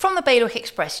From the Bailiwick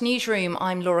Express newsroom,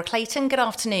 I'm Laura Clayton. Good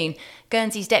afternoon.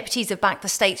 Guernsey's deputies have backed the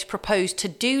state's proposed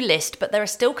to-do list, but there are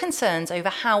still concerns over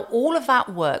how all of that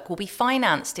work will be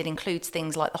financed. It includes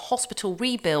things like the hospital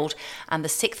rebuild and the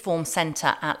sixth form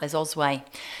centre at Les Osway.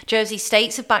 Jersey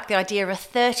states have backed the idea of a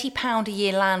 £30 a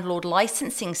year landlord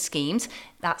licensing schemes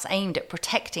that's aimed at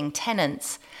protecting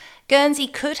tenants. Guernsey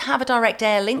could have a direct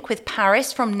air link with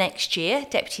Paris from next year,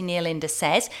 Deputy Neil Linder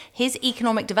says. His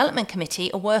Economic Development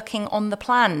Committee are working on the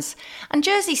plans. And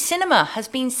Jersey Cinema has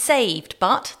been saved,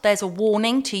 but there's a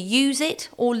warning to use it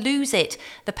or lose it.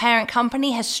 The parent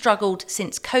company has struggled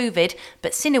since COVID,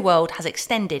 but Cineworld has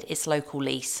extended its local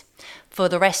lease. For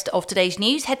the rest of today's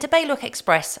news, head to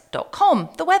bailiwickexpress.com.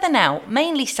 The weather now,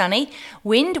 mainly sunny,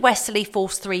 wind westerly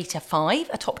force 3 to 5,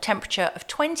 a top temperature of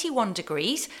 21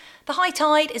 degrees. The high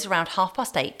tide is around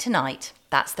 8:30 tonight.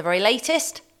 That's the very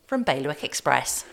latest from Bailiwick Express.